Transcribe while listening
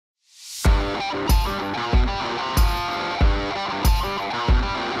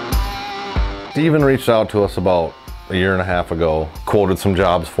Steven reached out to us about a year and a half ago, quoted some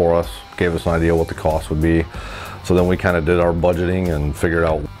jobs for us, gave us an idea what the cost would be. So then we kind of did our budgeting and figured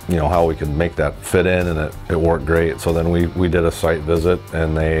out, how we could make that fit in, and it worked great. So then we did a site visit,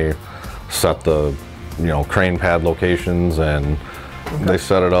 and they set the, crane pad locations, and they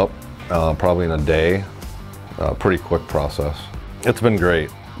set it up probably in a day. Pretty quick process. It's been great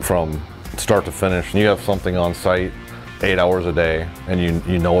from start to finish. You have something on site 8 hours a day, and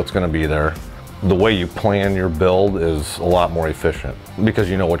you know it's going to be there. The way you plan your build is a lot more efficient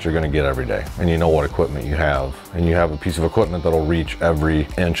because you know what you're going to get every day, and you know what equipment you have, and you have a piece of equipment that'll reach every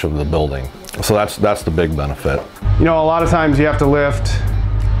inch of the building. So that's the big benefit. A lot of times you have to lift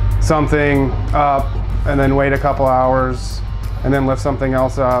something up and then wait a couple hours and then lift something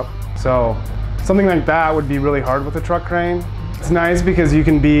else up. So something like that would be really hard with a truck crane. It's nice because you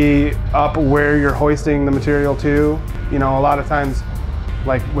can be up where you're hoisting the material to. A lot of times,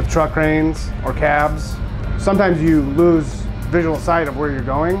 like with truck cranes or cabs, sometimes you lose visual sight of where you're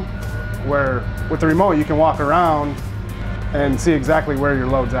going, where with the remote you can walk around and see exactly where your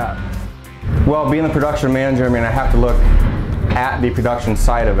load's at. Well, being the production manager, I have to look at the production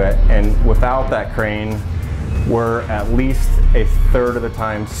side of it, and without that crane, we're at least a third of the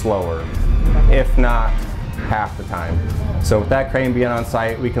time slower, if not half the time. So with that crane being on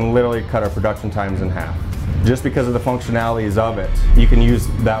site, we can literally cut our production times in half. Just because of the functionalities of it, you can use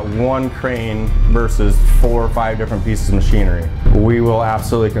that one crane versus 4 or 5 different pieces of machinery. We will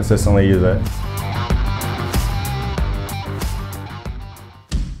absolutely consistently use it.